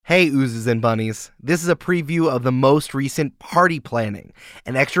Hey, oozes and bunnies. This is a preview of the most recent Party Planning,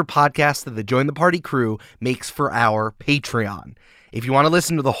 an extra podcast that the Join the Party crew makes for our Patreon. If you want to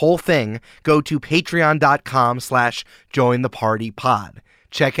listen to the whole thing, go to patreon.com/jointhepartypod.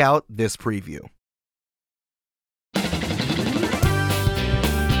 Check out this preview.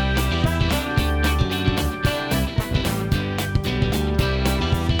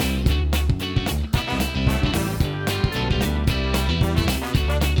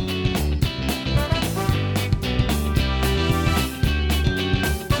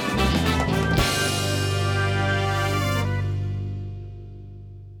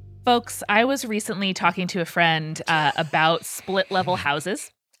 Folks, I was recently talking to a friend about split-level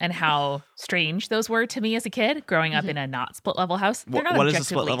houses and how strange those were to me as a kid, growing up in a not split-level house. They're not What is a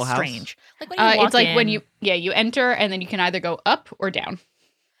objectively split-level house? strange. Like when you walk it's like in, when you enter and then you can either go up or down.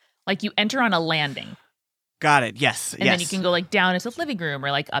 like you enter on a landing, Got it. Yes. and then you can go like down into the living room or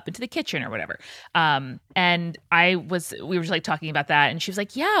like up into the kitchen or whatever. And we were just like talking about that, and she was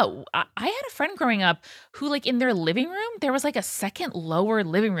like, "Yeah, I had a friend growing up who like in their living room there was like a second lower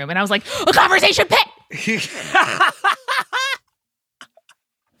living room," and I was like, "A conversation pit."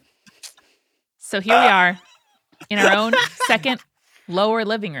 So here we are in our own second lower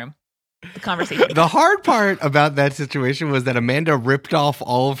living room. The conversation. The hard part about that situation was that Amanda ripped off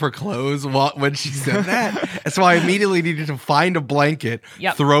all of her clothes when she said that. So I immediately needed to find a blanket,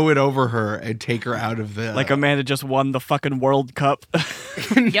 throw it over her, and take her out of the... Like Amanda just won the fucking World Cup.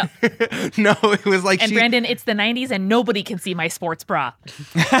 Yep. No, it was like Brandon, it's the 90s and nobody can see my sports bra.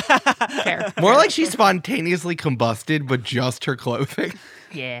 Fair. More like she spontaneously combusted, but just her clothing.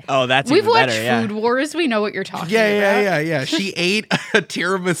 Yeah. Oh, that's We've even watched better, Food Wars. We know what you're talking about. Yeah. She ate a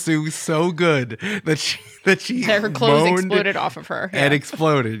tiramisu so good that Her clothes moaned exploded off of her. and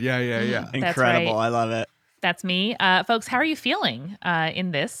exploded. Yeah. Incredible. right. I love it. That's me. Folks, how are you feeling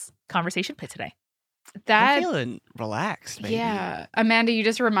in this conversation pit today? I'm feeling relaxed, maybe. Yeah. Amanda, you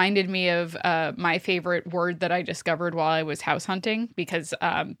just reminded me of my favorite word that I discovered while I was house hunting, because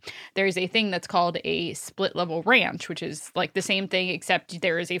there's a thing that's called a split level ranch, which is like the same thing, except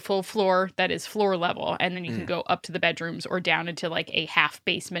there is a full floor that is floor level, and then you can go up to the bedrooms or down into like a half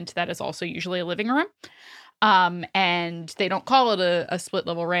basement that is also usually a living room. And they don't call it a split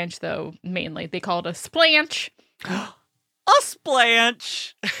level ranch, though, mainly. They call it a splanch. A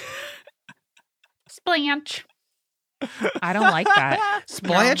splanch. Splanch. I don't like that.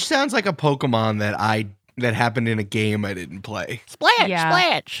 Splanch sounds like a Pokemon that happened in a game I didn't play. Splanch. Yeah.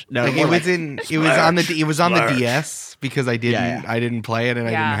 Splanch. No, Like more it was on the DS because I didn't Yeah. I didn't play it and I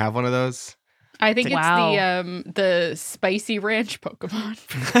didn't have one of those. I think Wow. it's the spicy ranch Pokemon.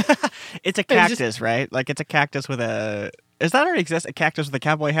 It's a cactus, right? Like it's a cactus with a... Does that already exist? A cactus with a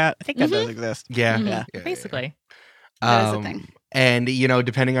cowboy hat? I think that does exist. Yeah. Mhm. Yeah. Basically. That is a thing. And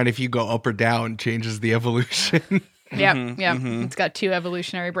depending on if you go up or down, changes the evolution. Yeah, yeah. mhm. It's got 2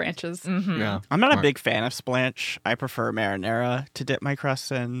 evolutionary branches. Mm-hmm. Yeah. I'm not a big fan of splanch. I prefer marinara to dip my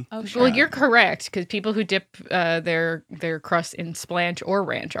crusts in. Oh, sure. Well, you're correct, because people who dip their crust in splanch or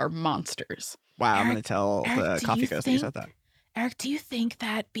ranch are monsters. Wow, I'm going to tell Eric, the do coffee you ghost that you said think- that. Eric, do you think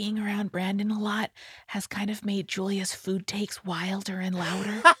that being around Brandon a lot has kind of made Julia's food takes wilder and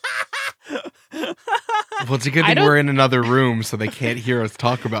louder? Well, it's a good thing we're in another room so they can't hear us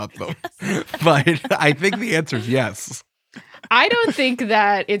talk about them. But I think the answer is yes. I don't think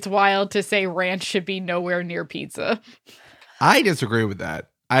that it's wild to say ranch should be nowhere near pizza. I disagree with that.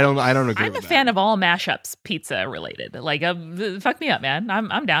 I don't agree I'm with a fan of all mashups pizza related. Like, fuck me up, man.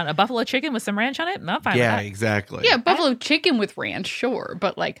 I'm down. A buffalo chicken with some ranch on it, I'm fine Yeah, with that. exactly. Yeah, buffalo chicken with ranch, sure,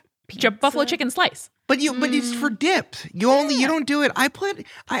 but like pizza? Buffalo chicken slice. But it's for dip. You don't do it. I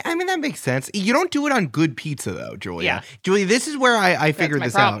mean that makes sense. You don't do it on good pizza though, Julia. Yeah. Julia, this is where I figured my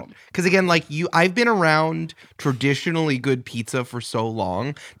this out. problem. Because again, like I've been around traditionally good pizza for so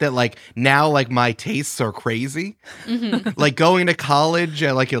long that like now like my tastes are crazy. Like going to college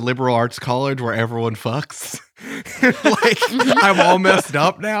at like a liberal arts college where everyone fucks. Like I'm all messed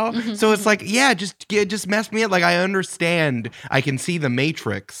up now. So it's like, yeah, just mess me up. Like I understand. I can see the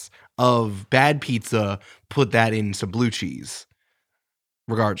matrix of bad pizza, put that in some blue cheese.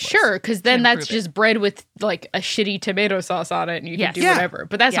 Regardless. Sure, because then that's improve it. just bread with like a shitty tomato sauce on it, and you Yes. can do Yeah. whatever.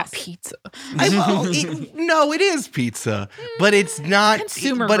 But that's not Yes. pizza. No, it is pizza, but it's not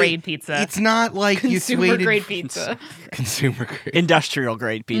Consumer but grade pizza. It's not like you Consumer swayed grade pizza. Consumer grade. Industrial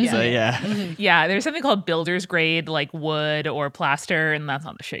grade pizza, yeah. Yeah, there's something called builder's grade, like wood or plaster, and that's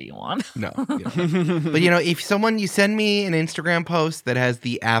not the shit you want. No. But if you send me an Instagram post that has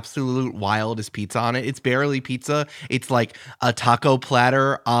the absolute wildest pizza on it, it's barely pizza. It's like a taco platter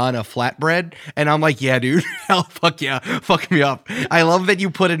batter on a flatbread. And I'm like, yeah, dude, hell, fuck yeah, fuck me up. I love that you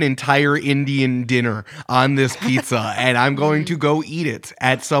put an entire Indian dinner on this pizza, and I'm going to go eat it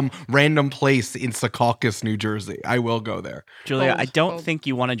at some random place in Secaucus, New Jersey. I will go there. Julia, I don't Bold. think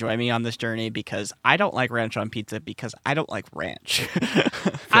you want to join me on this journey because I don't like ranch on pizza because I don't like ranch.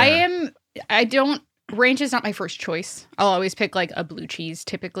 Ranch is not my first choice. I'll always pick like a blue cheese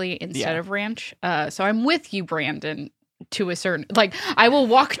typically instead of ranch. So I'm with you, Brandon, to a certain, like, I will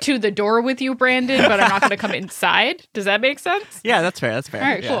walk to the door with you, Brandon, but I'm not going to come inside. Does that make sense? Yeah, that's fair. That's fair. All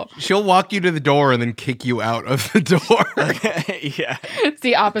right, yeah. cool. She'll walk you to the door and then kick you out of the door. Yeah. It's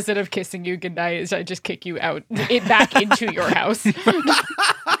the opposite of kissing you goodnight is I just kick you out, back into your house.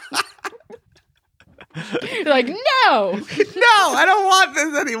 You're like, no! No, I don't want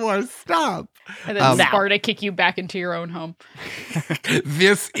this anymore. Stop. And then Sparta kick you back into your own home.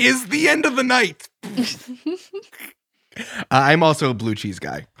 This is the end of the night. I'm also a blue cheese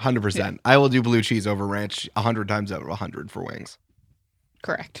guy, 100%. Yeah. I will do blue cheese over ranch 100 times out of 100 for wings.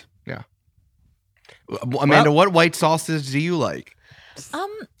 Correct. Yeah. Amanda, what white sauces do you like?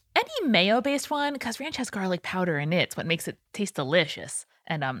 Any mayo-based one, because ranch has garlic powder in it. It's what makes it taste delicious.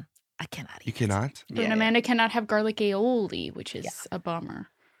 And I cannot eat You cannot? But Amanda cannot have garlic aioli, which is a bummer.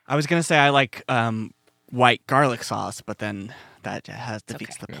 I was gonna say I like white garlic sauce, but then that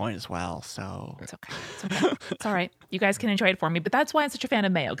defeats the point as well. So It's okay. It's okay. It's all right. You guys can enjoy it for me. But that's why I'm such a fan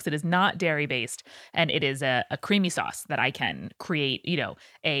of mayo, because it is not dairy-based. And it is a creamy sauce that I can create,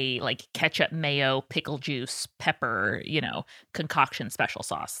 a like ketchup, mayo, pickle juice, pepper, concoction special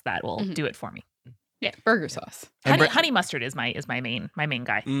sauce that will do it for me. Yeah, burger sauce. Honey mustard is my main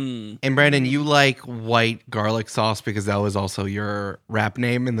guy. And Brandon, you like white garlic sauce because that was also your rap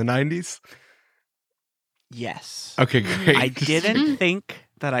name in the 90s? yes. Okay, great. I didn't think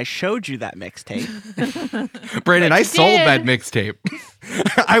that I showed you that mixtape. Brandon, I sold did. that mixtape.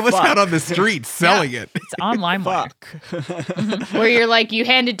 I was out on the street selling it. It's online. Fuck. Where you're like, you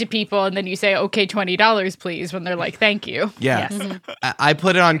hand it to people and then you say, okay, $20, please, when they're like, thank you. Yeah. Yes. I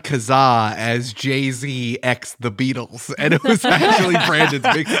put it on Kazaa as Jay-Z X The Beatles, and it was actually Brandon's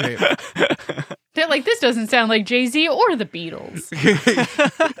mixtape. They're like, this doesn't sound like Jay-Z or the Beatles.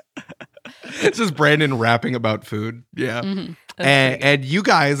 It's just Brandon rapping about food. Yeah. Mm-hmm. And you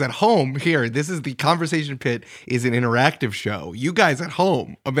guys at home here, this is the Conversation Pit is an interactive show. You guys at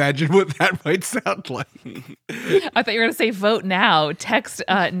home, imagine what that might sound like. I thought you were going to say vote now. Text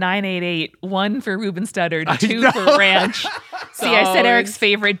 988, 1 for Ruben Studdard, I 2 know. for Ranch. See, I said Always. Eric's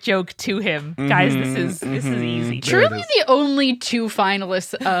favorite joke to him. Guys, this is easy. There it Truly is. the only 2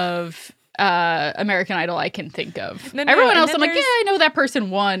 finalists of American Idol I can think of. No, Everyone and else, then I'm like, yeah, there's- I know that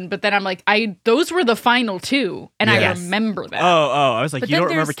person won, but then I'm like, those were the final 2, and I Yes. remember that. Oh, I was like, But you then don't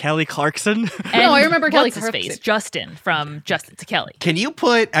remember there's- Kelly Clarkson? No, I remember Kelly what's his Clarkson. face? Justin from Justin to Kelly. Can you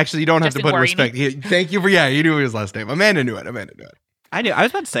put, actually, you don't have Justin to put Guarini. respect. Thank you for, you knew his last name. Amanda knew it. I knew. I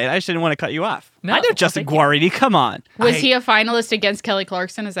was about to say it. I just didn't want to cut you off. No, I know well, Justin thank you. Guarini. Come on. Was he a finalist against Kelly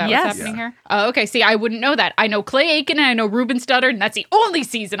Clarkson? Is that Yes. what's happening here? Oh, okay. See, I wouldn't know that. I know Clay Aiken and I know Ruben Studdard, and that's the only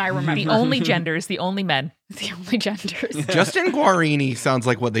season I remember. The only genders, the only men. The only genders. Justin Guarini sounds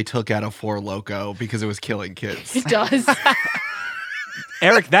like what they took out of Four Loko because it was killing kids. It does.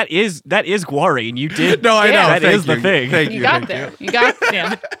 Eric, that is Guarini. You did. No, I know. That Thank is the you. thing. Thank You got thank there. you. You got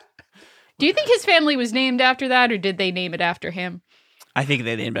Yeah. Do you think his family was named after that, or did they name it after him? I think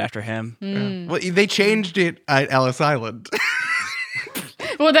they named it after him. Well, they changed it at Ellis Island.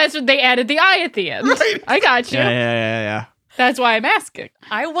 Well, that's what they added the I at the end. Right. I got you. Yeah. That's why I'm asking.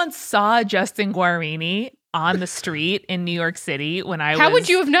 I once saw Justin Guarini on the street in New York City when I was How would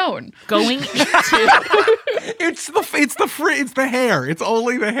you have known? going to It's the hair. It's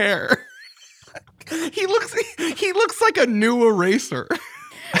only the hair. He looks like a new eraser.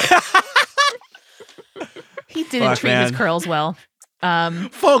 He didn't Fuck, treat his man. curls well.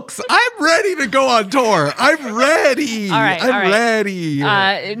 Folks, I'm ready to go on tour. I'm ready. All right, I'm all right.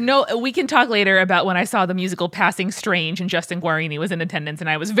 ready. No, we can talk later about when I saw the musical Passing Strange and Justin Guarini was in attendance, and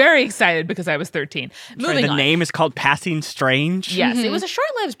I was very excited because I was 13. Moving the on. name is called Passing Strange. Yes, it was a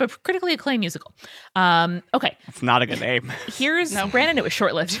short-lived but critically acclaimed musical. Okay, It's not a good name. here's Brandon. It was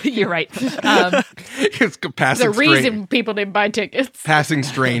short-lived. You're right. It's passing The strange. reason people didn't buy tickets. Passing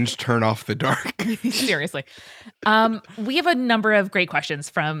strange. Turn off the dark. Seriously. We have a number of great questions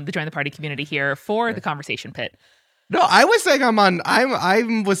from the Join the Party community here for the Conversation Pit. No, I was saying I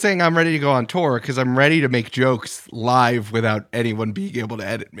was saying I'm ready to go on tour because I'm ready to make jokes live without anyone being able to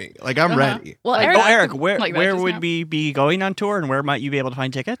edit me. Like I'm ready. Well, Like, Eric, Eric, where like that where just would now. we be going on tour, and where might you be able to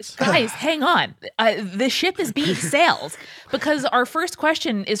find tickets? guys, hang on. The ship is being sailed because our first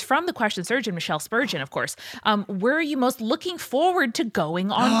question is from the question surgeon, Michelle Spurgeon, of course. Where are you most looking forward to going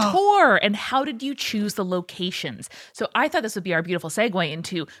on tour, and how did you choose the locations? So I thought this would be our beautiful segue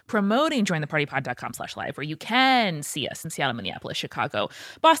into promoting jointhepartypod.com/live, where you can see us in Seattle, Minneapolis, Chicago,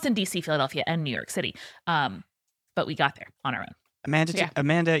 Boston, DC, Philadelphia, and New York City. But we got there on our own.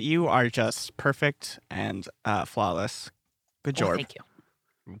 Amanda, you are just perfect and flawless. Good job. Well, thank you.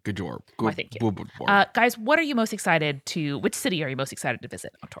 Good job. Why, thank you. Guys, what are you most excited to? Which city are you most excited to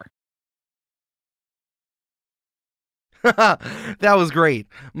visit on tour? That was great.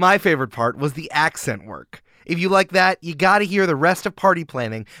 My favorite part was the accent work. If you like that, you got to hear the rest of party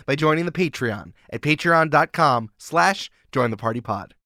planning by joining the Patreon at patreon.com/jointhepartypod.